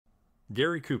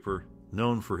Gary Cooper,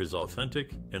 known for his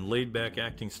authentic and laid-back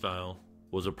acting style,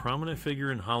 was a prominent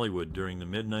figure in Hollywood during the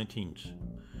mid-1900s.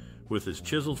 With his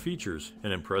chiseled features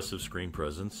and impressive screen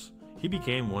presence, he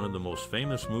became one of the most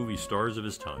famous movie stars of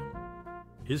his time.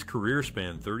 His career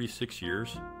spanned 36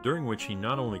 years, during which he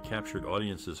not only captured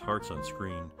audiences' hearts on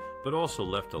screen, but also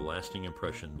left a lasting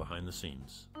impression behind the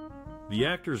scenes. The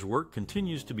actor's work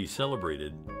continues to be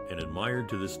celebrated and admired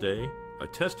to this day, a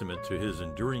testament to his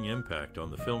enduring impact on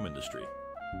the film industry.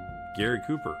 Gary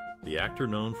Cooper, the actor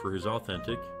known for his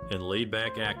authentic and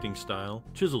laid-back acting style,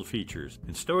 chiseled features,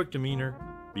 and stoic demeanor,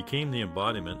 became the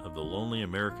embodiment of the lonely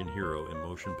American hero in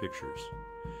motion pictures.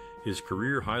 His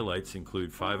career highlights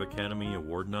include 5 Academy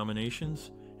Award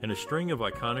nominations and a string of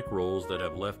iconic roles that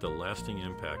have left a lasting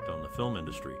impact on the film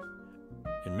industry.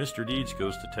 In Mr. Deeds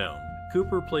Goes to Town,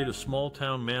 Cooper played a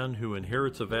small-town man who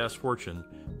inherits a vast fortune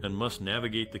and must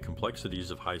navigate the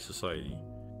complexities of high society.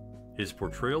 His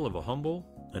portrayal of a humble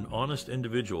and honest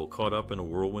individual caught up in a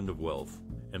whirlwind of wealth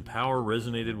and power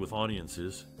resonated with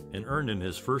audiences and earned him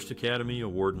his first Academy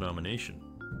Award nomination.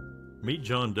 Meet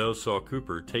John Doe saw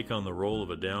Cooper take on the role of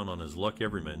a down-on-his-luck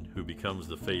everyman who becomes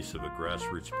the face of a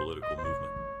grassroots political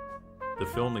movement. The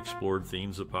film explored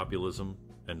themes of populism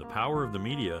and the power of the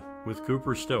media, with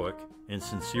Cooper's stoic and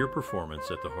sincere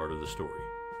performance at the heart of the story.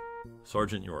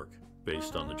 Sergeant York,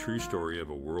 based on the true story of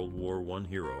a World War I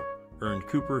hero, earned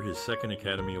Cooper his second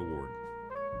Academy Award.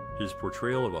 His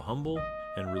portrayal of a humble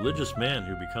and religious man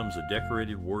who becomes a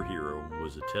decorated war hero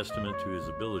was a testament to his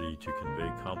ability to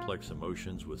convey complex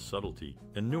emotions with subtlety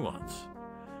and nuance.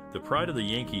 The Pride of the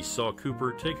Yankees saw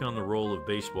Cooper take on the role of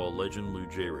baseball legend Lou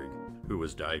Gehrig, who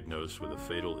was diagnosed with a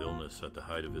fatal illness at the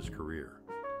height of his career.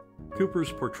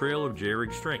 Cooper's portrayal of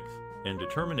Gehrig's strength and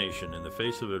determination in the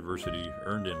face of adversity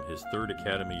earned him his third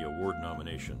Academy Award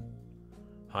nomination.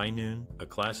 High Noon, a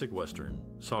classic Western,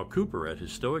 saw Cooper at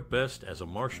his stoic best as a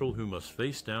marshal who must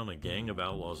face down a gang of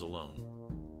outlaws alone.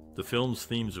 The film's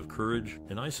themes of courage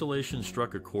and isolation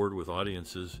struck a chord with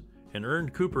audiences and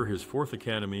earned Cooper his fourth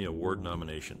Academy Award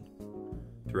nomination.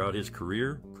 Throughout his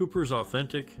career, Cooper's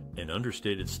authentic and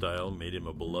understated style made him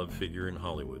a beloved figure in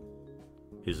Hollywood.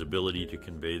 His ability to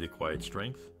convey the quiet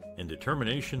strength and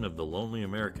determination of the lonely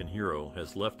American hero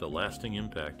has left a lasting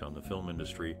impact on the film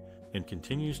industry and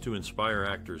continues to inspire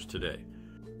actors today.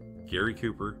 Gary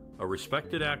Cooper, a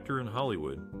respected actor in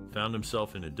Hollywood, found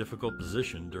himself in a difficult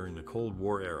position during the Cold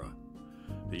War era.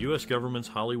 The U.S. government's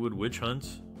Hollywood witch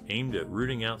hunts, aimed at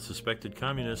rooting out suspected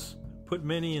communists, put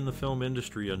many in the film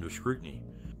industry under scrutiny.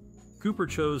 Cooper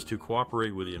chose to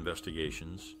cooperate with the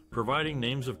investigations, providing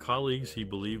names of colleagues he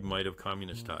believed might have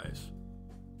communist ties.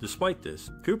 Despite this,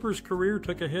 Cooper's career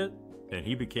took a hit, and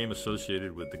he became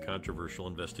associated with the controversial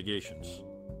investigations.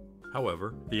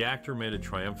 However, the actor made a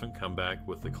triumphant comeback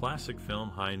with the classic film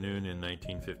High Noon in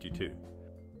 1952.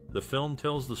 The film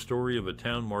tells the story of a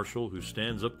town marshal who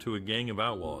stands up to a gang of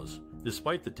outlaws,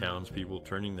 despite the townspeople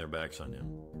turning their backs on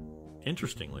him.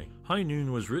 Interestingly, High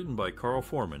Noon was written by Carl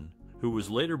Foreman, who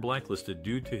was later blacklisted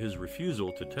due to his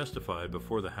refusal to testify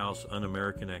before the House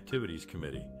Un-American Activities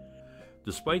Committee.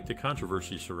 Despite the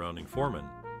controversy surrounding Foreman,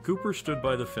 Cooper stood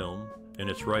by the film and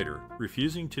its writer,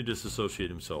 refusing to disassociate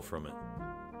himself from it.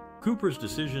 Cooper's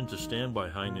decision to stand by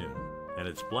High Noon and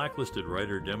its blacklisted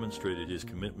writer demonstrated his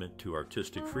commitment to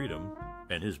artistic freedom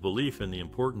and his belief in the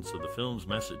importance of the film's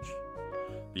message.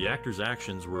 The actor's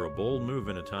actions were a bold move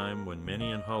in a time when many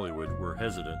in Hollywood were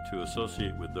hesitant to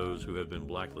associate with those who had been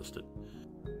blacklisted.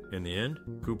 In the end,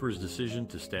 Cooper's decision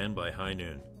to stand by High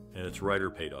Noon and its writer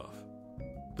paid off.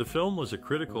 The film was a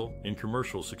critical and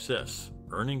commercial success,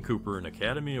 earning Cooper an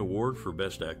Academy Award for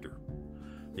Best Actor.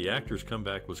 The actor's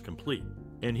comeback was complete,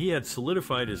 and he had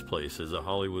solidified his place as a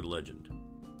Hollywood legend.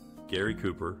 Gary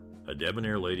Cooper, a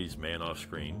debonair ladies' man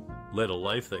off-screen, led a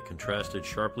life that contrasted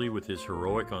sharply with his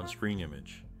heroic on-screen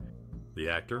image. The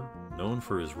actor, known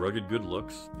for his rugged good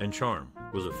looks and charm,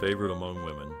 was a favorite among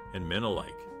women and men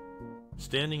alike.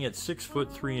 Standing at 6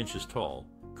 foot 3 inches tall,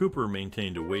 Cooper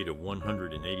maintained a weight of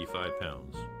 185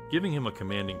 pounds, giving him a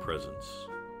commanding presence.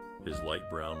 His light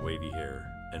brown wavy hair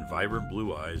and vibrant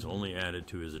blue eyes only added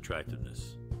to his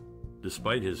attractiveness.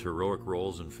 Despite his heroic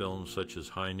roles in films such as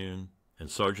High Noon and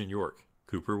Sergeant York,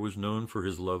 Cooper was known for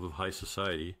his love of high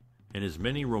society and his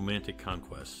many romantic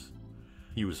conquests.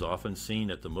 He was often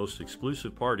seen at the most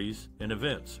exclusive parties and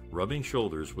events, rubbing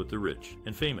shoulders with the rich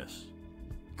and famous.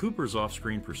 Cooper's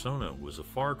off-screen persona was a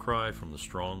far cry from the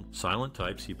strong, silent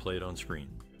types he played on screen.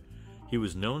 He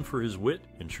was known for his wit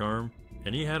and charm,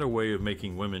 and he had a way of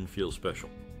making women feel special.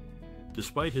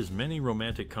 Despite his many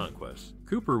romantic conquests,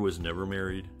 Cooper was never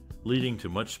married, leading to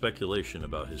much speculation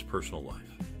about his personal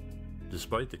life.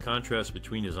 Despite the contrast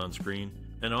between his on-screen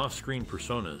and off-screen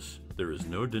personas, there is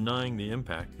no denying the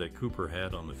impact that Cooper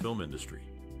had on the film industry.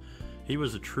 He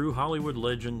was a true Hollywood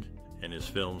legend, and his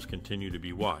films continue to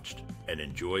be watched and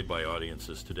enjoyed by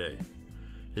audiences today.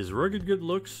 His rugged good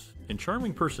looks and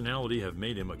charming personality have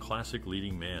made him a classic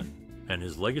leading man, and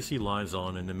his legacy lives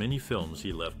on in the many films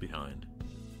he left behind.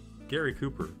 Gary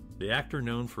Cooper, the actor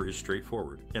known for his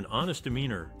straightforward and honest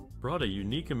demeanor, brought a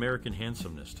unique American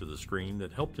handsomeness to the screen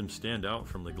that helped him stand out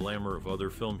from the glamour of other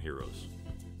film heroes.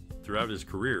 Throughout his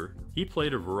career, he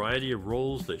played a variety of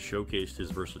roles that showcased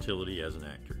his versatility as an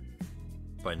actor.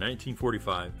 By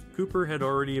 1945, Cooper had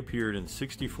already appeared in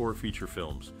 64 feature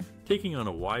films, taking on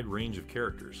a wide range of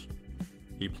characters.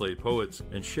 He played poets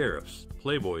and sheriffs,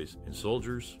 playboys and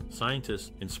soldiers,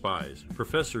 scientists and spies,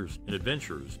 professors and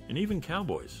adventurers, and even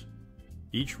cowboys.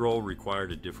 Each role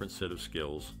required a different set of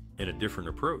skills and a different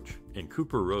approach, and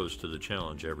Cooper rose to the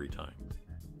challenge every time.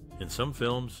 In some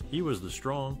films, he was the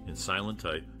strong and silent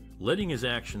type, letting his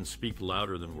actions speak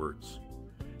louder than words.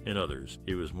 In others,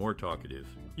 he was more talkative,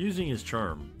 using his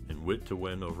charm and wit to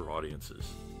win over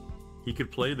audiences. He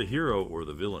could play the hero or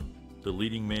the villain, the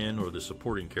leading man or the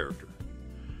supporting character.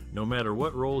 No matter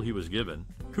what role he was given,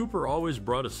 Cooper always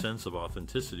brought a sense of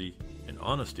authenticity and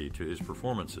honesty to his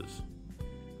performances.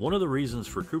 One of the reasons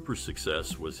for Cooper's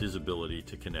success was his ability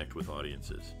to connect with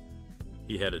audiences.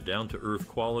 He had a down-to-earth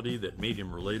quality that made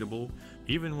him relatable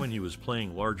even when he was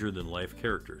playing larger-than-life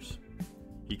characters.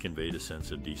 He conveyed a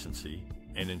sense of decency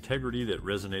and integrity that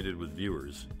resonated with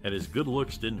viewers, and his good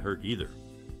looks didn't hurt either.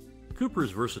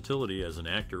 Cooper's versatility as an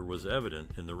actor was evident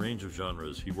in the range of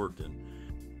genres he worked in.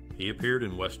 He appeared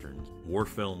in westerns, war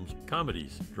films,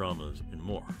 comedies, dramas, and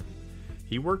more.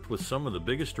 He worked with some of the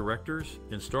biggest directors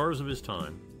and stars of his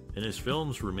time, and his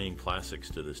films remain classics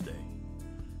to this day.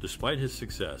 Despite his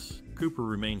success, Cooper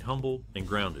remained humble and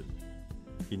grounded.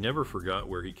 He never forgot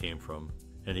where he came from,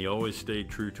 and he always stayed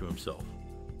true to himself.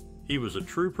 He was a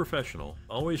true professional,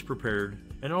 always prepared,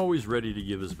 and always ready to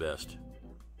give his best.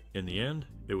 In the end,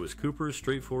 it was Cooper's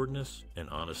straightforwardness and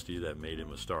honesty that made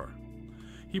him a star.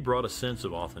 He brought a sense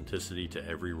of authenticity to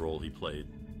every role he played,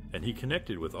 and he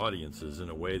connected with audiences in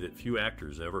a way that few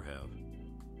actors ever have.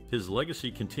 His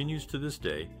legacy continues to this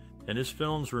day, and his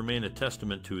films remain a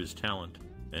testament to his talent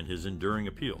and his enduring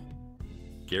appeal.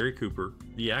 Gary Cooper,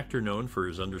 the actor known for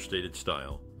his understated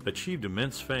style, achieved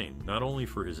immense fame not only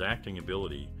for his acting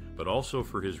ability, but also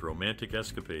for his romantic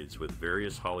escapades with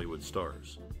various Hollywood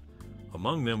stars.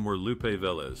 Among them were Lupe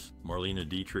Velez, Marlene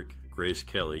Dietrich, Grace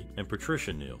Kelly, and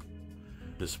Patricia Neal.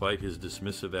 Despite his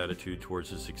dismissive attitude towards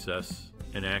his success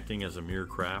and acting as a mere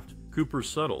craft, Cooper's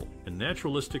subtle and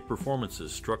naturalistic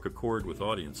performances struck a chord with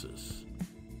audiences.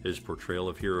 His portrayal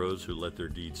of heroes who let their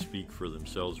deeds speak for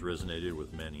themselves resonated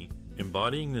with many,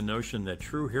 embodying the notion that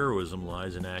true heroism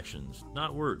lies in actions,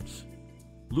 not words.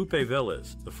 Lupe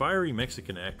Velez, the fiery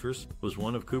Mexican actress, was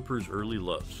one of Cooper's early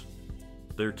loves.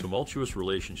 Their tumultuous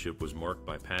relationship was marked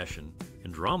by passion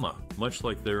and drama, much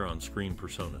like their on-screen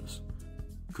personas.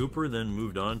 Cooper then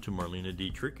moved on to Marlene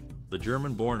Dietrich, the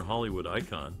German-born Hollywood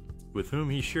icon, with whom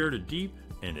he shared a deep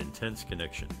and intense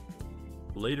connection.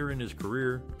 Later in his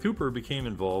career, Cooper became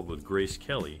involved with Grace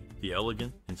Kelly, the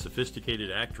elegant and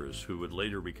sophisticated actress who would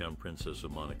later become Princess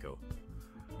of Monaco.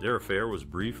 Their affair was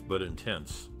brief but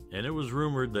intense, and it was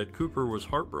rumored that Cooper was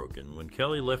heartbroken when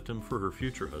Kelly left him for her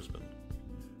future husband.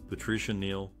 Patricia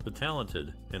Neal, the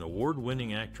talented and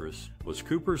award-winning actress, was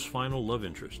Cooper's final love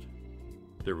interest.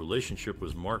 Their relationship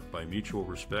was marked by mutual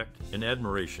respect and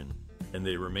admiration, and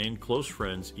they remained close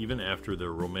friends even after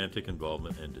their romantic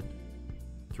involvement ended.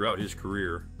 Throughout his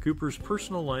career, Cooper's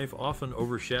personal life often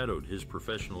overshadowed his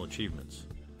professional achievements.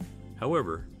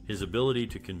 However, his ability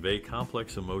to convey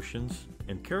complex emotions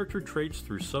and character traits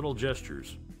through subtle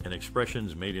gestures and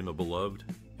expressions made him a beloved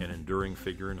and enduring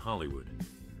figure in Hollywood.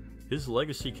 His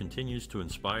legacy continues to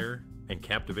inspire and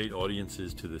captivate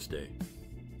audiences to this day.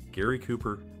 Gary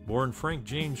Cooper, born Frank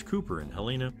James Cooper in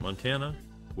Helena, Montana,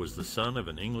 was the son of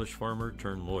an English farmer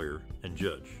turned lawyer and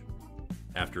judge.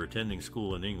 After attending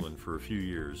school in England for a few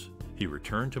years, he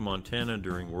returned to Montana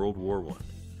during World War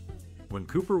I. When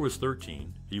Cooper was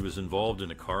 13, he was involved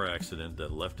in a car accident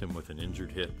that left him with an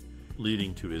injured hip,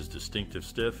 leading to his distinctive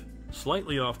stiff,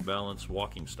 slightly off-balance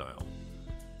walking style.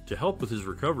 To help with his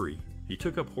recovery, he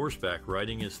took up horseback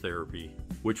riding as therapy,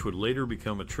 which would later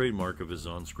become a trademark of his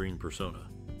on-screen persona.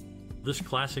 This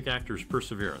classic actor's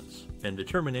perseverance and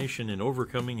determination in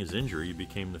overcoming his injury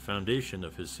became the foundation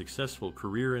of his successful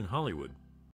career in Hollywood.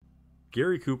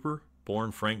 Gary Cooper,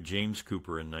 born Frank James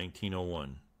Cooper in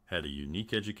 1901, had a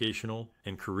unique educational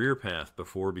and career path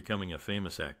before becoming a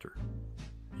famous actor.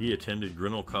 He attended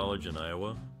Grinnell College in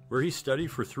Iowa, where he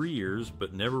studied for 3 years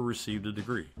but never received a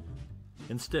degree.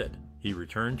 Instead, he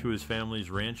returned to his family's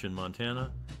ranch in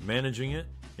Montana, managing it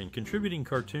and contributing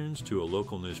cartoons to a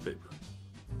local newspaper.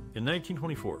 In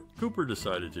 1924, Cooper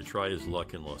decided to try his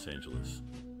luck in Los Angeles.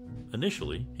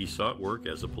 Initially, he sought work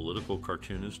as a political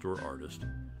cartoonist or artist.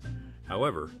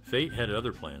 However, fate had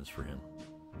other plans for him.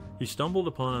 He stumbled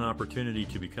upon an opportunity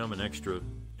to become an extra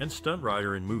and stunt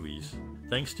rider in movies,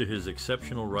 thanks to his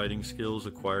exceptional writing skills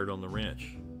acquired on the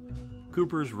ranch.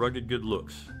 Cooper's rugged good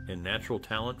looks and natural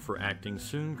talent for acting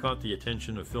soon caught the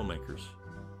attention of filmmakers.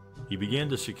 He began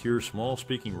to secure small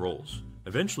speaking roles,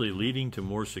 eventually leading to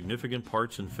more significant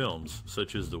parts in films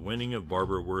such as The Winning of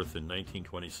Barbara Worth in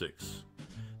 1926.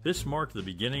 This marked the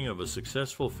beginning of a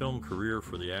successful film career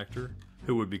for the actor,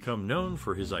 who would become known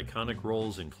for his iconic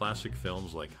roles in classic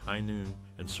films like High Noon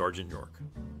and Sergeant York.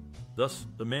 Thus,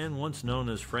 the man once known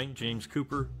as Frank James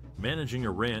Cooper, managing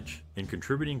a ranch and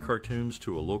contributing cartoons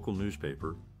to a local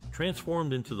newspaper,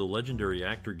 transformed into the legendary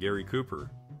actor Gary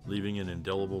Cooper, leaving an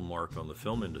indelible mark on the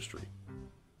film industry.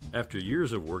 After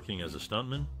years of working as a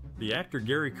stuntman, the actor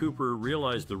Gary Cooper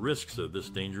realized the risks of this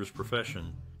dangerous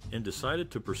profession and decided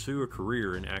to pursue a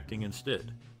career in acting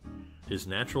instead. His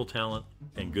natural talent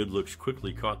and good looks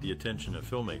quickly caught the attention of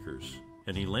filmmakers,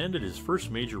 and he landed his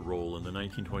first major role in the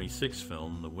 1926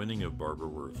 film The Winning of Barbara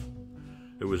Worth.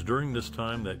 It was during this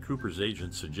time that Cooper's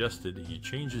agent suggested he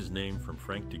change his name from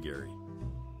Frank to Gary.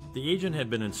 The agent had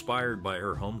been inspired by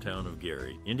her hometown of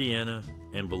Gary, Indiana,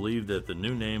 and believed that the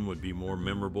new name would be more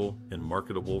memorable and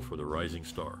marketable for the rising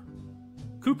star.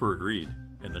 Cooper agreed,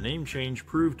 and the name change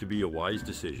proved to be a wise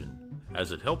decision,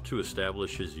 as it helped to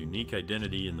establish his unique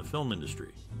identity in the film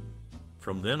industry.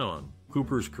 From then on,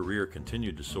 Cooper's career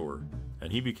continued to soar,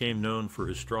 and he became known for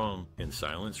his strong and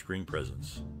silent screen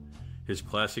presence. His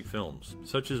classic films,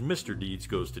 such as Mr. Deeds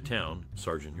Goes to Town,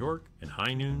 Sergeant York, and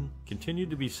High Noon, continued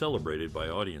to be celebrated by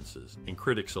audiences and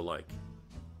critics alike.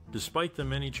 Despite the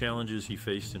many challenges he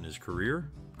faced in his career,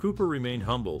 Cooper remained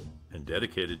humble and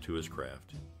dedicated to his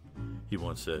craft. He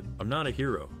once said, "I'm not a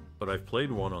hero, but I've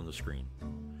played one on the screen."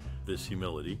 This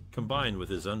humility, combined with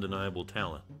his undeniable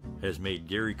talent, has made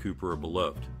Gary Cooper a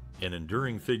beloved and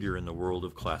enduring figure in the world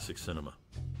of classic cinema.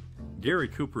 Gary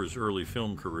Cooper's early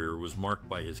film career was marked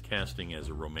by his casting as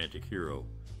a romantic hero,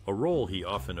 a role he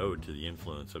often owed to the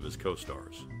influence of his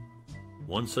co-stars.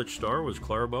 One such star was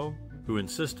Clara Bow, who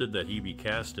insisted that he be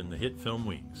cast in the hit film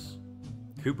Wings.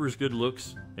 Cooper's good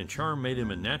looks and charm made him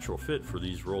a natural fit for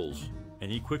these roles,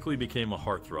 and he quickly became a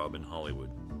heartthrob in Hollywood.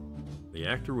 The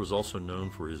actor was also known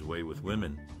for his way with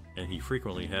women, and he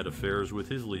frequently had affairs with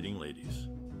his leading ladies.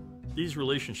 These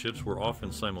relationships were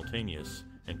often simultaneous,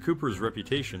 and Cooper's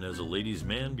reputation as a ladies'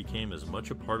 man became as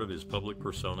much a part of his public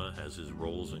persona as his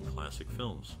roles in classic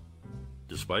films.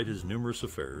 Despite his numerous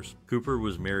affairs, Cooper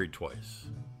was married twice.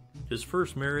 His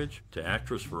first marriage, to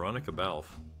actress Veronica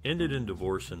Balfe, ended in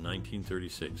divorce in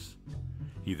 1936.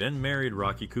 He then married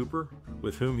Rocky Cooper,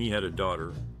 with whom he had a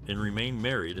daughter, and remained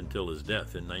married until his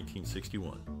death in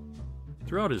 1961.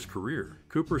 Throughout his career,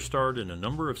 Cooper starred in a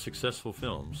number of successful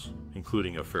films,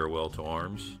 including A Farewell to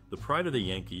Arms, The Pride of the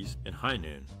Yankees, and High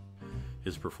Noon.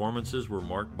 His performances were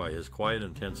marked by his quiet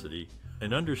intensity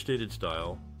and understated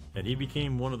style, and he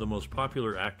became one of the most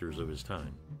popular actors of his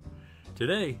time.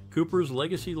 Today, Cooper's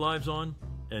legacy lives on,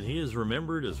 and he is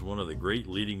remembered as one of the great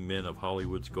leading men of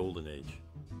Hollywood's golden age.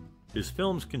 His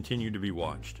films continue to be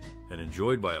watched and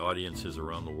enjoyed by audiences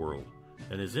around the world,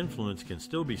 and his influence can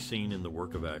still be seen in the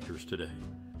work of actors today.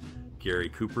 Gary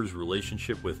Cooper's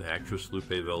relationship with actress Lupe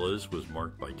Velez was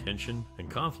marked by tension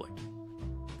and conflict.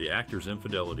 The actor's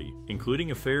infidelity,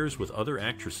 including affairs with other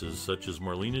actresses such as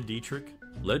Marlene Dietrich,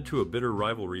 led to a bitter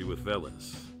rivalry with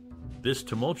Velez. This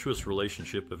tumultuous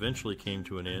relationship eventually came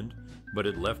to an end, but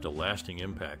it left a lasting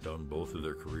impact on both of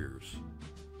their careers.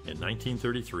 In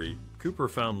 1933, Cooper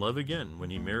found love again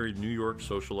when he married New York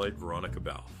socialite Veronica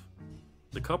Balfe.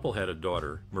 The couple had a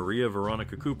daughter, Maria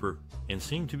Veronica Cooper, and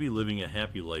seemed to be living a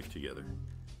happy life together.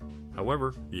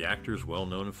 However, the actor's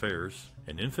well-known affairs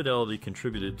and infidelity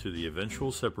contributed to the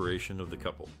eventual separation of the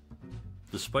couple.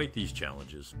 Despite these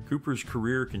challenges, Cooper's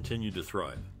career continued to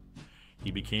thrive.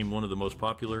 He became one of the most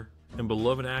popular and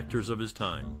beloved actors of his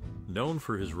time, known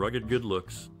for his rugged good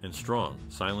looks and strong,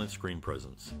 silent screen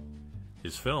presence.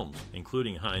 His films,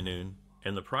 including High Noon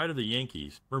and The Pride of the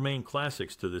Yankees, remain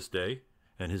classics to this day,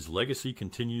 and his legacy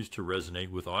continues to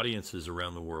resonate with audiences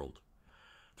around the world.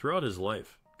 Throughout his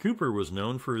life, Cooper was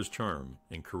known for his charm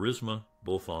and charisma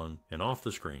both on and off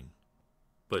the screen.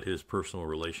 But his personal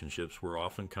relationships were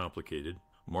often complicated,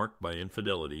 marked by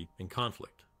infidelity and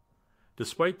conflict.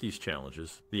 Despite these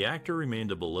challenges, the actor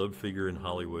remained a beloved figure in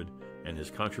Hollywood, and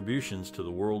his contributions to the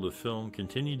world of film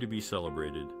continued to be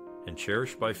celebrated and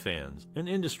cherished by fans and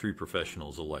industry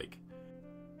professionals alike.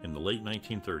 In the late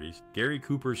 1930s, Gary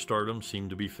Cooper's stardom seemed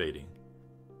to be fading.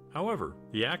 However,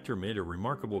 the actor made a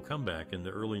remarkable comeback in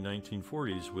the early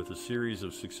 1940s with a series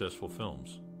of successful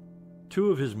films. Two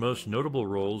of his most notable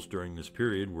roles during this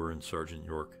period were in Sergeant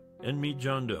York and Meet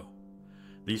John Doe.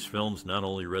 These films not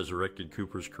only resurrected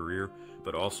Cooper's career,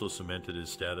 but also cemented his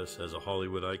status as a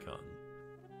Hollywood icon.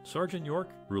 Sergeant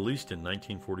York, released in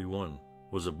 1941,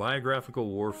 was a biographical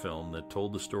war film that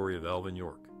told the story of Alvin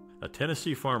York, a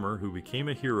Tennessee farmer who became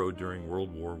a hero during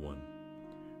World War I.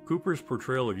 Cooper's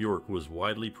portrayal of York was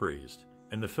widely praised,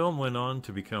 and the film went on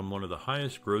to become one of the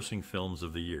highest-grossing films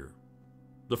of the year.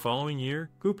 The following year,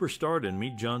 Cooper starred in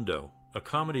Meet John Doe, a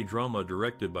comedy drama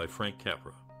directed by Frank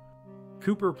Capra.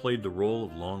 Cooper played the role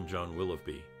of Long John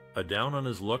Willoughby, a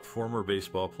down-on-his-luck former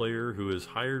baseball player who is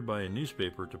hired by a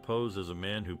newspaper to pose as a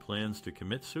man who plans to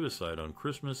commit suicide on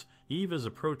Christmas Eve as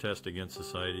a protest against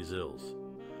society's ills.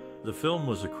 The film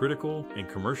was a critical and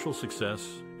commercial success,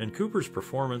 and Cooper's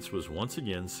performance was once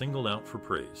again singled out for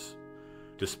praise.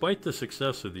 Despite the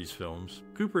success of these films,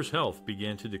 Cooper's health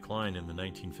began to decline in the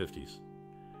 1950s.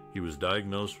 He was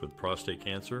diagnosed with prostate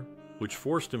cancer, which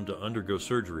forced him to undergo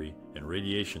surgery and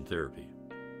radiation therapy.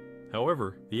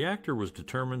 However, the actor was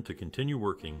determined to continue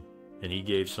working, and he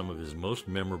gave some of his most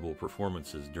memorable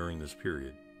performances during this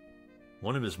period.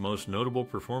 One of his most notable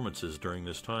performances during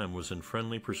this time was in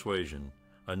Friendly Persuasion,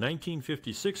 a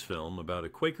 1956 film about a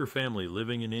Quaker family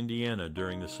living in Indiana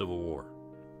during the Civil War.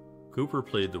 Cooper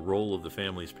played the role of the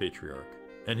family's patriarch,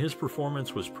 and his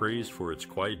performance was praised for its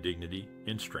quiet dignity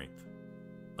and strength.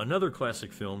 Another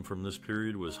classic film from this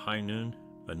period was High Noon,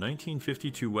 a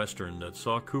 1952 Western that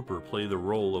saw Cooper play the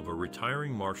role of a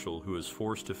retiring marshal who is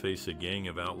forced to face a gang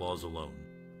of outlaws alone.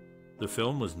 The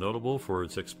film was notable for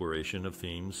its exploration of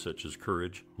themes such as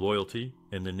courage, loyalty,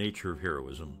 and the nature of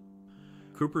heroism.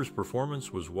 Cooper's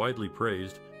performance was widely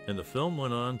praised, and the film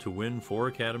went on to win 4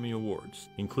 Academy Awards,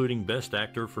 including Best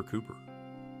Actor for Cooper.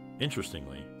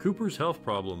 Interestingly, Cooper's health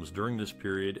problems during this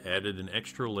period added an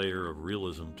extra layer of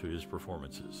realism to his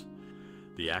performances.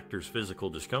 The actor's physical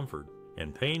discomfort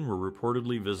and pain were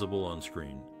reportedly visible on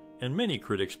screen, and many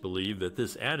critics believe that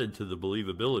this added to the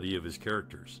believability of his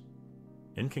characters.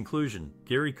 In conclusion,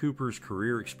 Gary Cooper's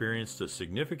career experienced a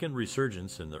significant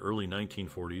resurgence in the early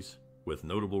 1940s, with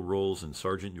notable roles in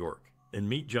Sergeant York and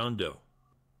Meet John Doe.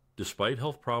 Despite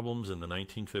health problems in the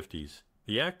 1950s,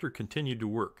 the actor continued to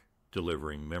work,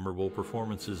 delivering memorable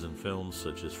performances in films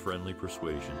such as Friendly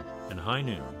Persuasion and High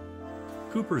Noon.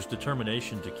 Cooper's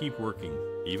determination to keep working,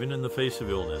 even in the face of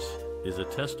illness, is a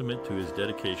testament to his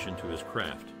dedication to his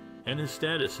craft and his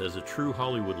status as a true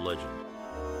Hollywood legend.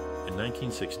 In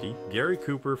 1960, Gary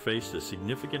Cooper faced a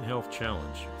significant health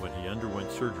challenge when he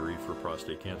underwent surgery for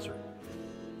prostate cancer.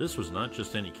 This was not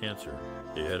just any cancer,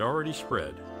 it had already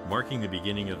spread, marking the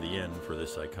beginning of the end for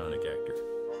this iconic actor.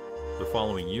 The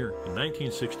following year, in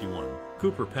 1961,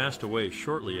 Cooper passed away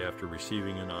shortly after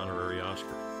receiving an honorary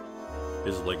Oscar.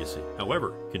 His legacy,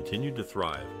 however, continued to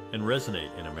thrive and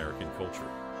resonate in American culture.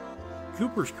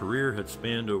 Cooper's career had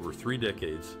spanned over 3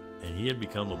 decades, and he had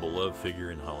become a beloved figure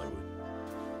in Hollywood.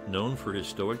 Known for his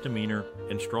stoic demeanor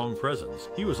and strong presence,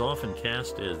 he was often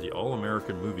cast as the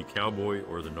all-American movie cowboy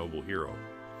or the noble hero.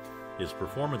 His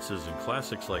performances in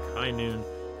classics like High Noon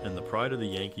and The Pride of the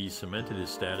Yankees cemented his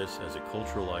status as a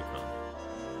cultural icon.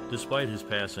 Despite his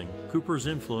passing, Cooper's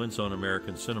influence on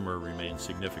American cinema remained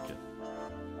significant.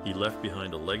 He left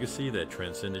behind a legacy that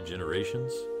transcended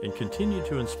generations and continued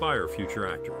to inspire future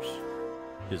actors.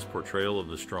 His portrayal of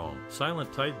the strong,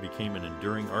 silent type became an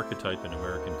enduring archetype in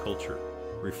American culture,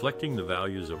 reflecting the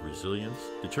values of resilience,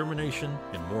 determination,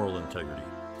 and moral integrity.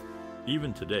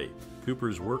 Even today,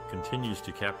 Cooper's work continues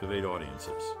to captivate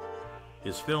audiences.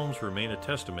 His films remain a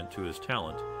testament to his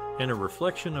talent and a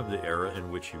reflection of the era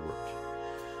in which he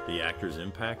worked. The actor's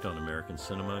impact on American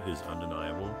cinema is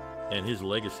undeniable, and his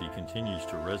legacy continues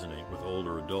to resonate with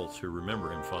older adults who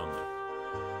remember him fondly.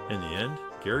 In the end,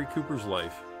 Gary Cooper's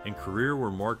life and career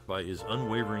were marked by his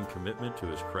unwavering commitment to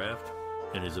his craft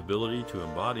and his ability to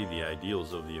embody the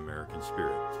ideals of the American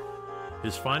spirit.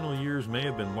 His final years may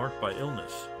have been marked by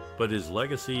illness, but his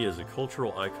legacy as a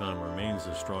cultural icon remains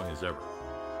as strong as ever.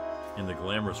 In the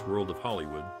glamorous world of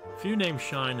Hollywood, few names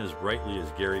shine as brightly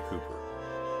as Gary Cooper.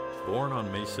 Born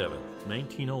on May 7,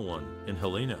 1901, in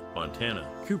Helena, Montana,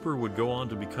 Cooper would go on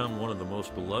to become one of the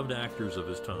most beloved actors of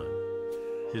his time.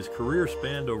 His career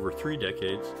spanned over 3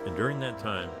 decades, and during that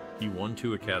time, he won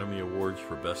 2 Academy Awards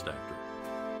for Best Actor.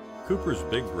 Cooper's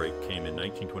big break came in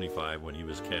 1925 when he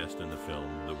was cast in the film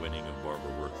The Winning of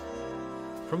Barbara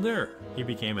Worth. From there, he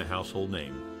became a household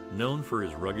name, known for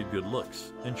his rugged good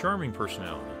looks and charming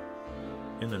personality.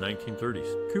 In the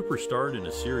 1930s, Cooper starred in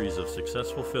a series of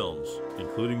successful films,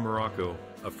 including Morocco,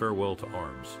 A Farewell to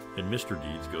Arms, and Mr.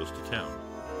 Deeds Goes to Town.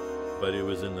 But it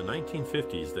was in the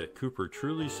 1950s that Cooper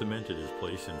truly cemented his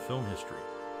place in film history.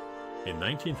 In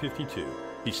 1952,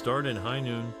 he starred in High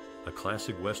Noon, a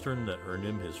classic western that earned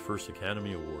him his first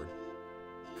Academy Award.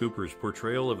 Cooper's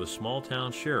portrayal of a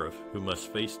small-town sheriff who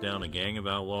must face down a gang of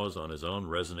outlaws on his own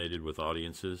resonated with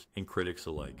audiences and critics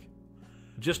alike.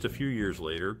 Just a few years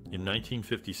later, in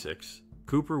 1956,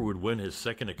 Cooper would win his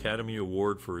second Academy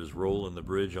Award for his role in The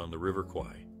Bridge on the River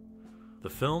Kwai. The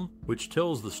film, which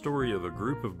tells the story of a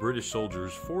group of British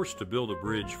soldiers forced to build a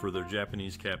bridge for their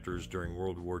Japanese captors during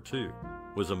World War II,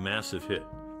 was a massive hit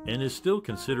and is still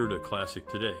considered a classic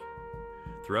today.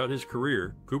 Throughout his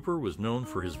career, Cooper was known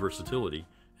for his versatility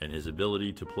and his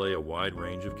ability to play a wide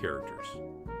range of characters.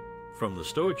 From the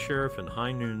stoic sheriff in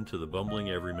High Noon to the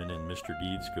bumbling everyman in Mr.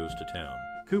 Deeds Goes to Town,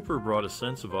 Cooper brought a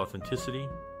sense of authenticity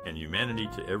and humanity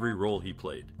to every role he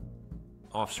played.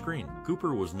 Off-screen,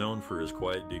 Cooper was known for his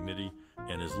quiet dignity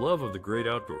and his love of the great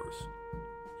outdoors.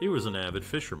 He was an avid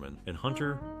fisherman and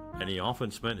hunter, and he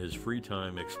often spent his free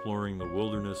time exploring the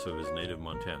wilderness of his native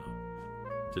Montana.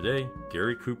 Today,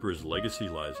 Gary Cooper's legacy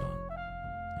lies on.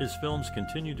 His films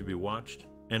continue to be watched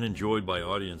and enjoyed by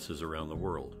audiences around the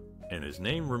world, and his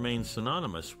name remains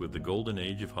synonymous with the golden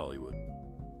age of Hollywood.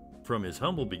 From his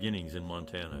humble beginnings in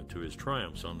Montana to his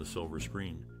triumphs on the silver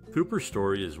screen, Cooper's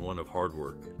story is one of hard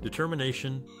work,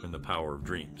 determination, and the power of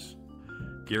dreams.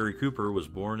 Gary Cooper was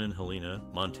born in Helena,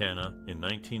 Montana in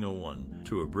 1901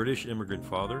 to a British immigrant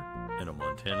father and a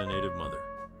Montana native mother.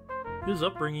 His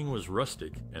upbringing was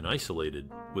rustic and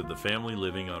isolated, with the family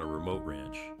living on a remote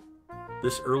ranch.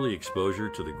 This early exposure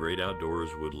to the great outdoors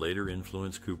would later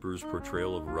influence Cooper's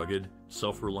portrayal of rugged,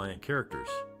 self-reliant characters.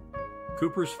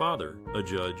 Cooper's father, a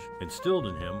judge, instilled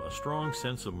in him a strong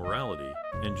sense of morality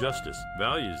and justice,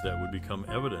 values that would become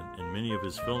evident in many of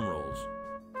his film roles.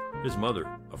 His mother,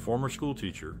 a former school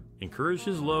teacher, encouraged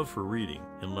his love for reading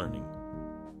and learning.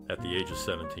 At the age of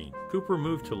 17, Cooper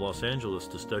moved to Los Angeles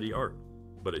to study art,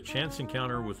 but a chance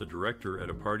encounter with a director at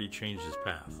a party changed his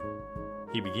path.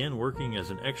 He began working as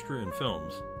an extra in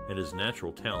films, and his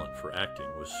natural talent for acting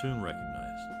was soon recognized.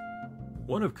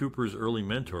 One of Cooper's early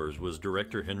mentors was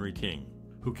director Henry Ting,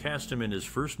 who cast him in his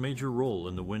first major role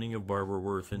in The Winning of Barbara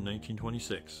Worth in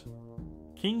 1926.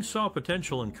 King saw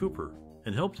potential in Cooper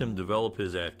and helped him develop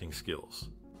his acting skills.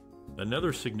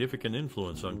 Another significant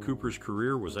influence on Cooper's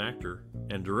career was actor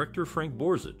and director Frank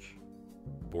Borzage.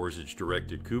 Borzage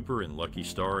directed Cooper in Lucky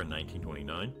Star in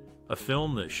 1929, a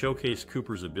film that showcased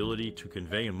Cooper's ability to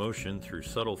convey emotion through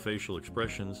subtle facial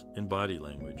expressions and body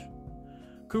language.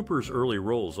 Cooper's early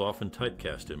roles often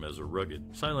typecast him as a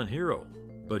rugged, silent hero,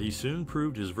 but he soon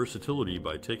proved his versatility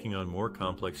by taking on more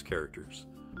complex characters.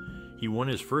 He won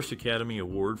his first Academy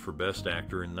Award for Best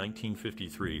Actor in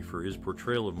 1953 for his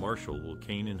portrayal of Marshal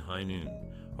Wilkane in High Noon,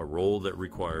 a role that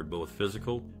required both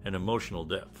physical and emotional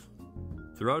depth.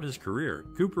 Throughout his career,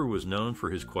 Cooper was known for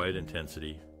his quiet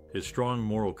intensity, his strong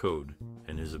moral code,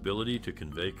 and his ability to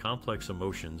convey complex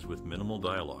emotions with minimal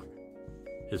dialogue.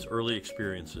 His early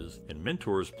experiences and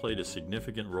mentors played a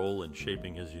significant role in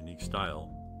shaping his unique style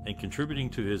and contributing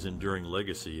to his enduring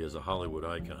legacy as a Hollywood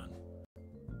icon.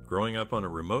 Growing up on a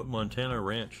remote Montana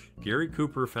ranch, Gary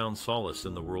Cooper found solace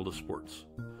in the world of sports.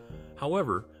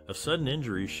 However, a sudden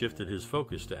injury shifted his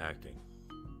focus to acting.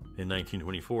 In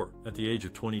 1924, at the age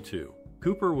of 22,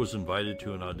 Cooper was invited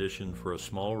to an audition for a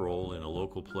small role in a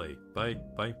local play by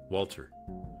Walter.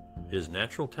 His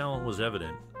natural talent was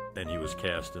evident, and he was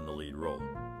cast in the lead role.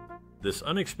 This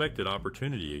unexpected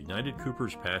opportunity ignited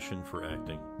Cooper's passion for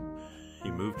acting. He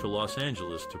moved to Los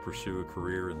Angeles to pursue a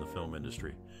career in the film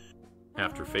industry.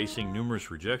 After facing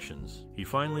numerous rejections, he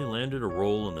finally landed a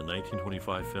role in the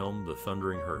 1925 film The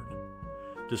Thundering Herd.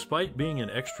 Despite being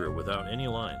an extra without any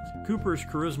lines, Cooper's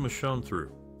charisma shone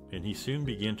through, and he soon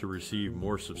began to receive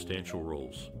more substantial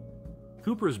roles.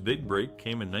 Cooper's big break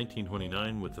came in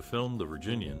 1929 with the film The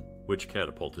Virginian, which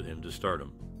catapulted him to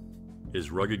stardom.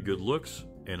 His rugged good looks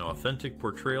and authentic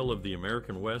portrayal of the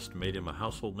American West made him a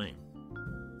household name.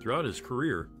 Throughout his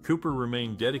career, Cooper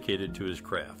remained dedicated to his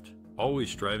craft, always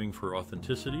striving for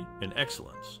authenticity and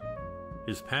excellence.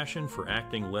 His passion for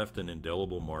acting left an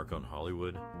indelible mark on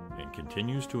Hollywood and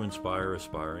continues to inspire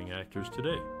aspiring actors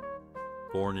today.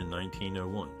 Born in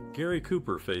 1901, Gary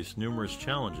Cooper faced numerous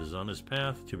challenges on his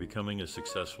path to becoming a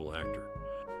successful actor.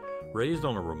 Raised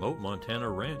on a remote Montana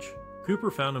ranch, Cooper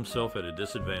found himself at a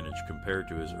disadvantage compared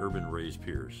to his urban-raised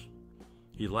peers.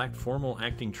 He lacked formal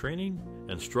acting training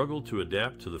and struggled to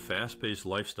adapt to the fast-paced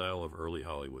lifestyle of early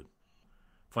Hollywood.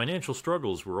 Financial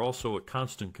struggles were also a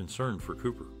constant concern for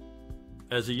Cooper.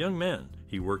 As a young man,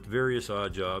 he worked various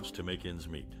odd jobs to make ends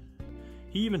meet.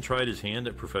 He even tried his hand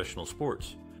at professional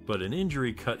sports, but an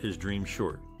injury cut his dreams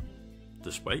short.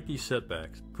 Despite these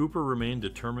setbacks, Cooper remained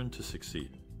determined to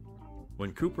succeed.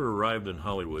 When Cooper arrived in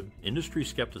Hollywood, industry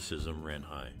skepticism ran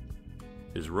high.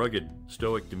 His rugged,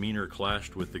 stoic demeanor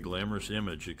clashed with the glamorous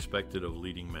image expected of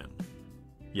leading men.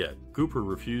 Yet, Cooper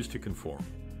refused to conform.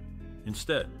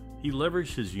 Instead, he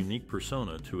leveraged his unique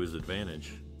persona to his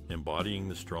advantage, embodying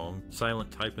the strong,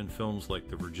 silent type in films like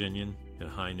The Virginian and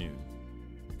High Noon.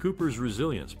 Cooper's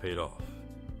resilience paid off.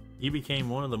 He became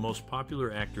one of the most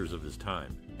popular actors of his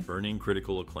time, earning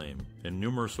critical acclaim and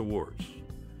numerous awards.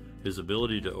 His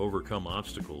ability to overcome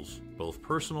obstacles, both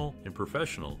personal and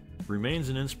professional, remains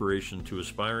an inspiration to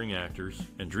aspiring actors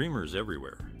and dreamers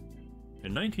everywhere.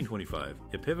 In 1925,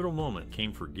 a pivotal moment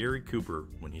came for Gary Cooper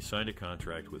when he signed a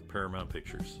contract with Paramount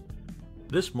Pictures.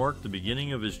 This marked the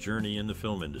beginning of his journey in the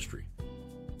film industry.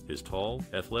 His tall,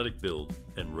 athletic build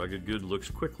and rugged good looks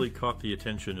quickly caught the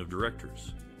attention of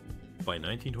directors. By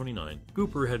 1929,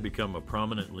 Cooper had become a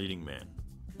prominent leading man.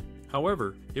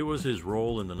 However, it was his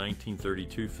role in the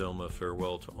 1932 film A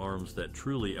Farewell to Arms that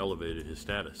truly elevated his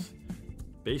status.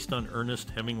 Based on Ernest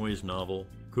Hemingway's novel,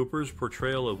 Cooper's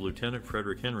portrayal of Lieutenant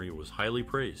Frederick Henry was highly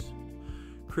praised.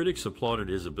 Critics applauded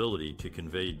his ability to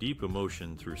convey deep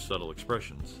emotion through subtle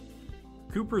expressions.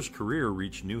 Cooper's career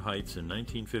reached new heights in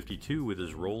 1952 with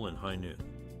his role in High Noon.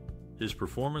 His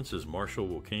performance as Marshal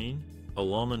Wilkane, a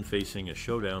lawman facing a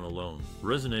showdown alone,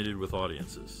 resonated with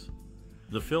audiences.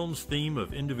 The film's theme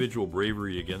of individual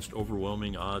bravery against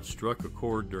overwhelming odds struck a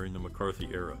chord during the McCarthy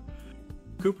era.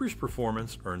 Cooper's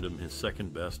performance earned him his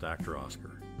second Best Actor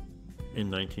Oscar. In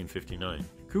 1959,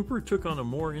 Cooper took on a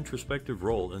more introspective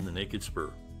role in The Naked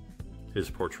Spur. His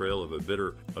portrayal of a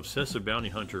bitter, obsessive bounty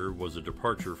hunter was a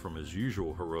departure from his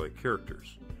usual heroic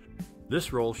characters.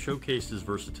 This role showcased his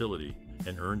versatility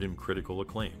and earned him critical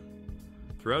acclaim.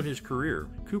 Throughout his career,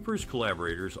 Cooper's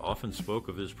collaborators often spoke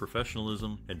of his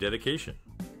professionalism and dedication.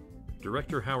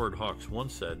 Director Howard Hawks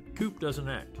once said, "Coop doesn't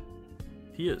act.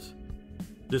 He is."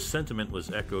 This sentiment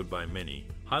was echoed by many,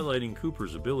 highlighting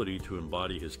Cooper's ability to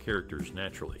embody his characters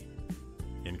naturally.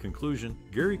 In conclusion,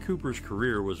 Gary Cooper's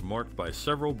career was marked by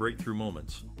several breakthrough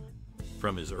moments.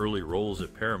 From his early roles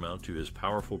at Paramount to his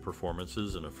powerful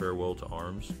performances in A Farewell to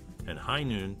Arms and High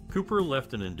Noon, Cooper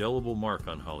left an indelible mark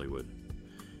on Hollywood.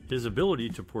 His ability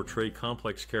to portray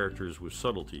complex characters with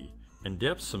subtlety and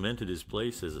depth cemented his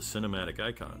place as a cinematic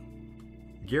icon.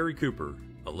 Gary Cooper,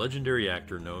 a legendary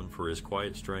actor known for his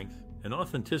quiet strength and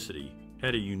authenticity,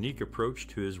 had a unique approach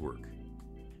to his work.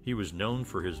 He was known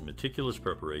for his meticulous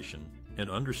preparation and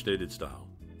understated style.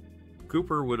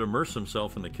 Cooper would immerse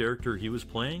himself in the character he was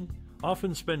playing,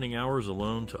 often spending hours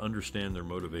alone to understand their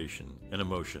motivation and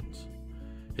emotions.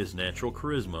 His natural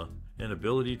charisma and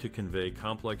ability to convey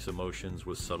complex emotions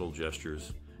with subtle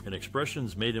gestures and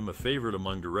expressions made him a favorite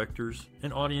among directors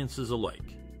and audiences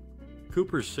alike.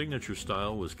 Cooper's signature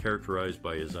style was characterized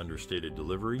by his understated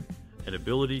delivery and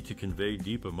ability to convey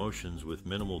deep emotions with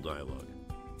minimal dialogue.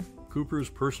 Cooper's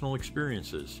personal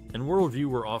experiences and worldview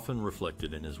were often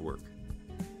reflected in his work.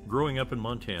 Growing up in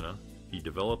Montana, he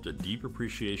developed a deep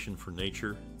appreciation for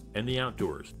nature and the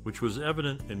outdoors, which was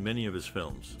evident in many of his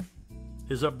films.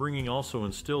 His upbringing also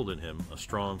instilled in him a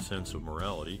strong sense of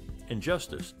morality and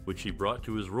justice, which he brought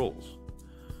to his roles.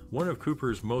 One of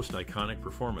Cooper's most iconic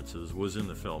performances was in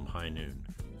the film High Noon,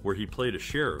 where he played a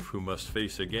sheriff who must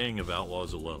face a gang of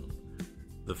outlaws alone.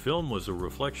 The film was a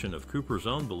reflection of Cooper's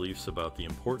own beliefs about the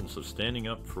importance of standing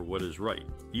up for what is right,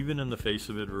 even in the face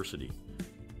of adversity.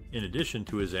 In addition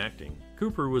to his acting,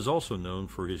 Cooper was also known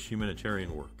for his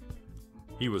humanitarian work.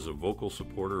 He was a vocal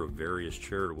supporter of various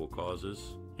charitable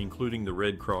causes, including the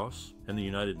Red Cross and the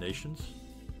United Nations.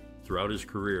 Throughout his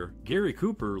career, Gary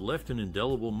Cooper left an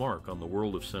indelible mark on the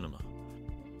world of cinema.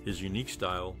 His unique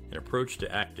style and approach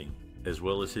to acting, as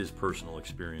well as his personal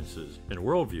experiences and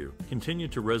worldview, continue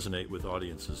to resonate with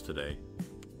audiences today.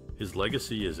 His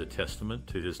legacy is a testament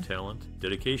to his talent,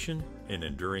 dedication, and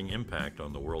enduring impact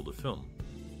on the world of film.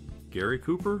 Gary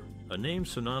Cooper, a name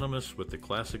synonymous with the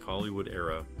classic Hollywood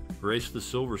era, graced the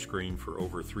silver screen for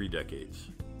over 3 decades.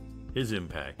 His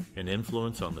impact and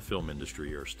influence on the film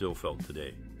industry are still felt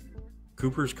today.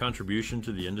 Cooper's contribution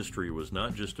to the industry was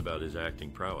not just about his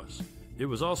acting prowess, it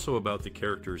was also about the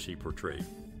characters he portrayed.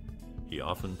 He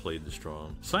often played the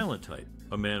strong, silent type,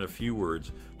 a man of few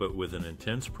words, but with an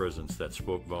intense presence that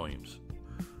spoke volumes.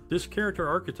 This character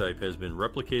archetype has been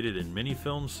replicated in many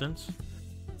films since.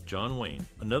 John Wayne,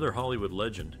 another Hollywood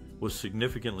legend, was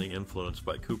significantly influenced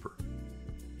by Cooper.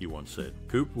 He once said,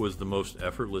 "Coop was the most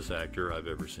effortless actor I've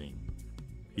ever seen.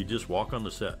 He'd just walk on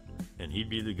the set, and he'd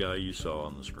be the guy you saw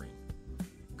on the screen."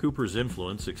 Cooper's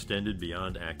influence extended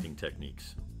beyond acting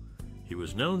techniques. He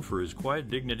was known for his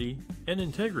quiet dignity and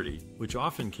integrity, which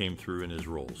often came through in his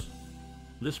roles.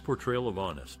 This portrayal of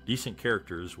honest, decent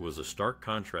characters was a stark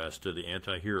contrast to the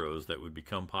anti-heroes that would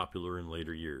become popular in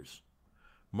later years.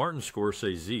 Martin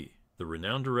Scorsese, the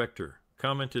renowned director,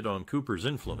 commented on Cooper's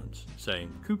influence,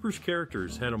 saying, "Cooper's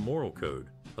characters had a moral code,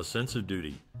 a sense of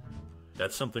duty.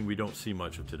 That's something we don't see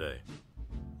much of today."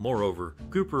 Moreover,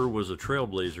 Cooper was a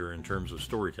trailblazer in terms of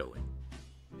storytelling.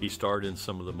 He starred in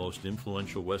some of the most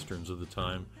influential westerns of the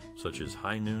time, such as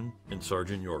High Noon and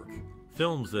Sergeant York,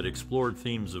 films that explored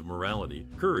themes of morality,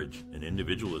 courage, and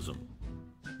individualism.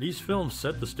 These films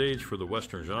set the stage for the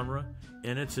western genre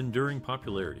and its enduring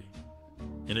popularity.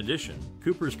 In addition,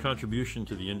 Cooper's contribution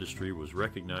to the industry was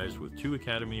recognized with 2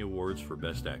 Academy Awards for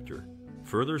Best Actor,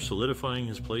 further solidifying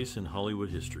his place in Hollywood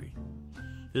history.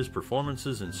 His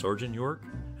performances in Sergeant York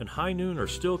and High Noon are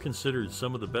still considered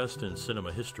some of the best in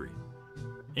cinema history.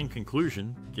 In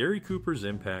conclusion, Gary Cooper's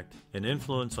impact and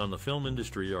influence on the film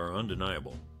industry are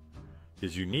undeniable.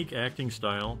 His unique acting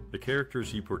style, the characters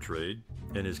he portrayed,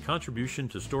 and his contribution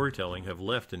to storytelling have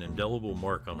left an indelible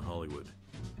mark on Hollywood.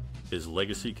 His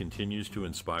legacy continues to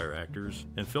inspire actors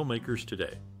and filmmakers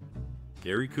today.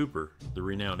 Gary Cooper, the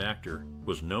renowned actor,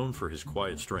 was known for his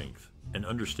quiet strength and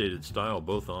understated style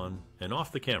both on and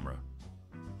off the camera.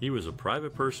 He was a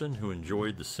private person who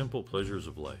enjoyed the simple pleasures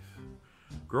of life.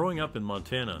 Growing up in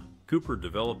Montana, Cooper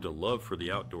developed a love for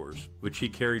the outdoors, which he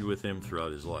carried with him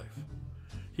throughout his life.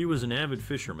 He was an avid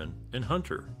fisherman and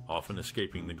hunter, often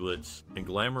escaping the glitz and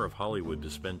glamour of Hollywood to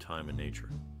spend time in nature.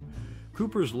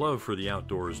 Cooper's love for the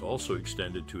outdoors also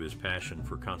extended to his passion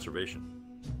for conservation.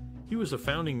 He was a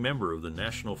founding member of the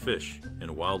National Fish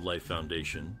and Wildlife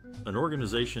Foundation, an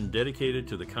organization dedicated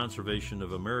to the conservation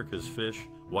of America's fish,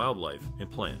 wildlife,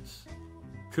 and plants.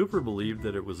 Cooper believed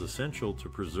that it was essential to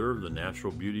preserve the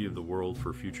natural beauty of the world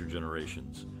for future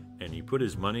generations, and he put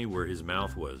his money where his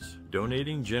mouth was,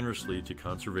 donating generously to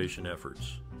conservation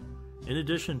efforts. In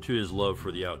addition to his love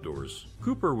for the outdoors,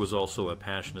 Cooper was also a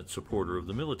passionate supporter of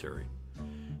the military.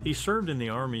 He served in the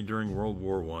Army during World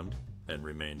War I and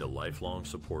remained a lifelong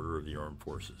supporter of the armed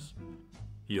forces.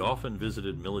 He often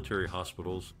visited military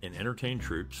hospitals and entertained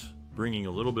troops, bringing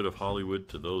a little bit of Hollywood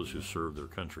to those who served their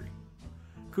country.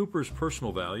 Cooper's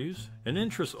personal values and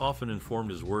interests often informed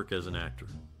his work as an actor.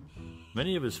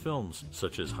 Many of his films,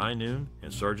 such as High Noon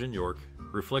and Sergeant York,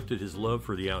 reflected his love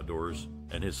for the outdoors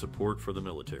and his support for the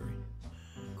military.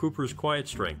 Cooper's quiet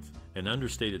strength and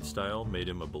understated style made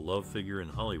him a beloved figure in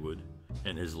Hollywood,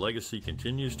 and his legacy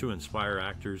continues to inspire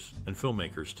actors and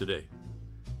filmmakers today.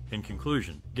 In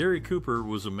conclusion, Gary Cooper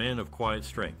was a man of quiet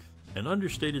strength and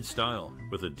understated style,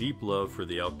 with a deep love for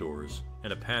the outdoors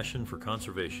and a passion for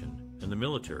conservation and the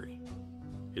military.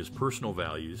 His personal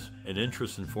values and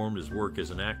interests informed his work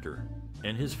as an actor,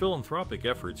 and his philanthropic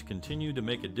efforts continue to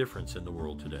make a difference in the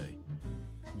world today.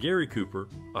 Gary Cooper,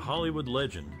 a Hollywood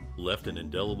legend, left an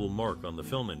indelible mark on the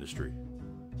film industry.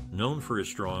 Known for his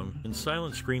strong and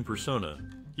silent screen persona,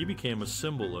 he became a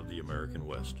symbol of the American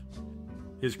West.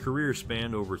 His career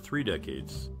spanned over 3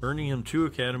 decades, earning him 2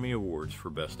 Academy Awards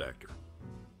for Best Actor.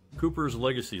 Cooper's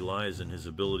legacy lies in his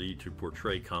ability to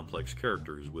portray complex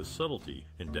characters with subtlety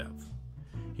and depth.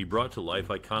 He brought to life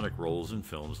iconic roles in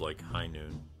films like High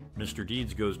Noon, Mr.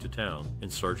 Deeds Goes to Town,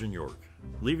 and Sergeant York,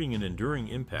 leaving an enduring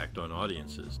impact on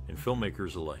audiences and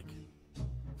filmmakers alike.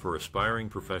 For aspiring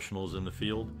professionals in the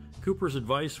field, Cooper's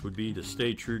advice would be to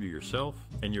stay true to yourself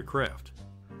and your craft.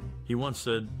 He once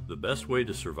said, "The best way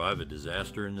to survive a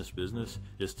disaster in this business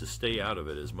is to stay out of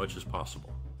it as much as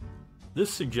possible."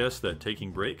 This suggests that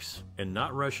taking breaks and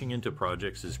not rushing into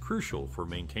projects is crucial for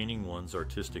maintaining one's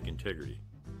artistic integrity.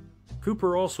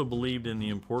 Cooper also believed in the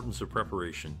importance of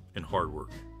preparation and hard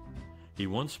work. He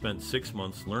once spent 6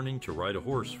 months learning to ride a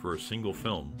horse for a single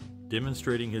film,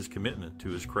 demonstrating his commitment to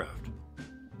his craft.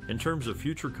 In terms of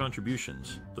future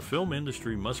contributions, the film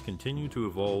industry must continue to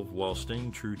evolve while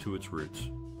staying true to its roots.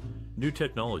 New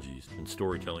technologies and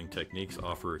storytelling techniques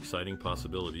offer exciting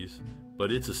possibilities,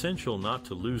 but it's essential not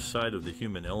to lose sight of the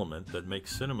human element that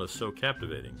makes cinema so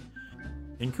captivating.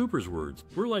 In Cooper's words,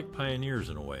 we're like pioneers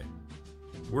in a way.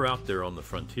 We're out there on the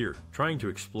frontier, trying to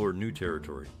explore new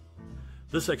territory.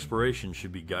 This exploration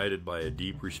should be guided by a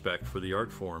deep respect for the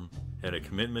art form and a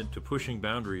commitment to pushing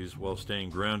boundaries while staying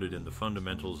grounded in the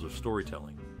fundamentals of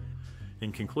storytelling.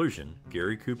 In conclusion,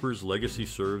 Gary Cooper's legacy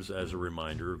serves as a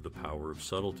reminder of the power of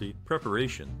subtlety,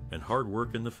 preparation, and hard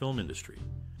work in the film industry.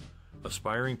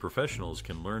 Aspiring professionals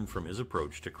can learn from his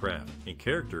approach to craft and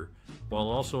character while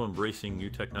also embracing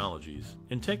new technologies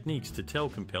and techniques to tell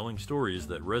compelling stories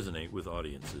that resonate with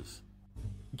audiences.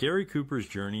 Gary Cooper's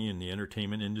journey in the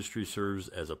entertainment industry serves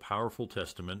as a powerful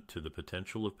testament to the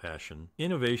potential of passion,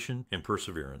 innovation, and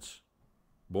perseverance.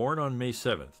 Born on May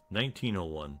 7,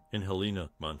 1901, in Helena,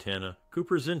 Montana,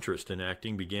 Cooper's interest in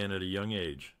acting began at a young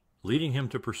age, leading him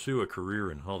to pursue a career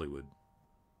in Hollywood.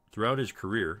 Throughout his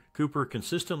career, Cooper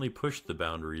consistently pushed the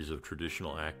boundaries of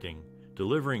traditional acting,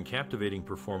 delivering captivating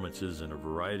performances in a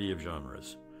variety of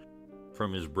genres.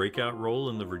 From his breakout role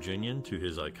in The Virginian to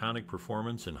his iconic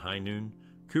performance in High Noon,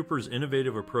 Cooper's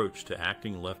innovative approach to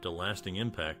acting left a lasting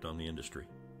impact on the industry.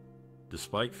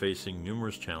 Despite facing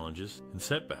numerous challenges and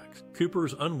setbacks,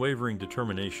 Cooper's unwavering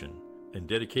determination and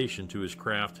dedication to his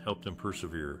craft helped him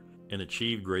persevere and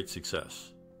achieve great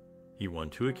success. He won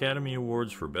 2 Academy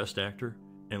Awards for Best Actor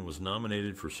and was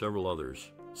nominated for several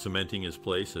others, cementing his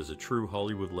place as a true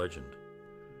Hollywood legend.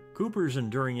 Cooper's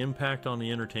enduring impact on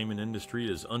the entertainment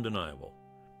industry is undeniable.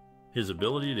 His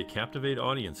ability to captivate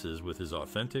audiences with his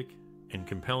authentic and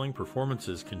compelling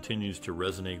performances continues to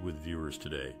resonate with viewers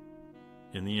today.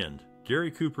 In the end,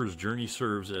 Gary Cooper's journey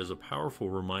serves as a powerful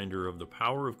reminder of the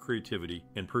power of creativity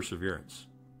and perseverance.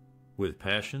 With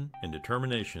passion and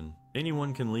determination,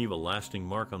 anyone can leave a lasting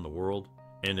mark on the world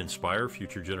and inspire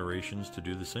future generations to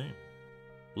do the same.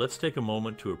 Let's take a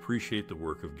moment to appreciate the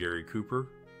work of Gary Cooper,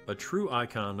 a true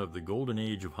icon of the golden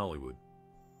age of Hollywood.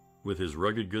 With his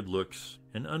rugged good looks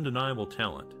and undeniable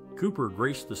talent, Cooper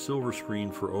graced the silver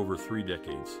screen for over 3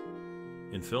 decades.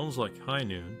 In films like High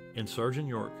Noon and Sergeant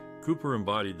York, Cooper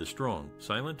embodied the strong,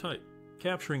 silent type,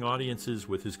 capturing audiences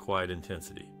with his quiet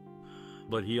intensity.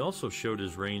 But he also showed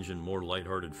his range in more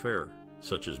lighthearted fare,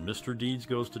 such as Mr. Deeds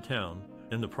Goes to Town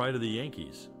and The Pride of the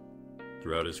Yankees.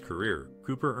 Throughout his career,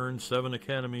 Cooper earned 7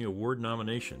 Academy Award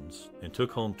nominations and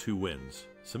took home 2 wins,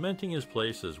 cementing his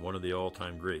place as one of the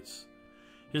all-time greats.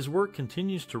 His work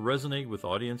continues to resonate with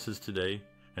audiences today,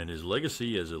 and his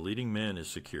legacy as a leading man is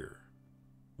secure.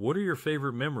 What are your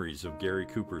favorite memories of Gary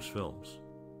Cooper's films?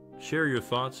 Share your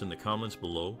thoughts in the comments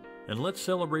below, and let's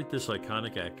celebrate this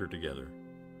iconic actor together.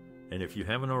 And if you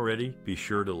haven't already, be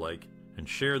sure to like and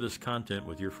share this content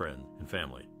with your friends and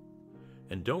family.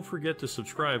 And don't forget to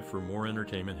subscribe for more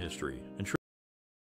entertainment history and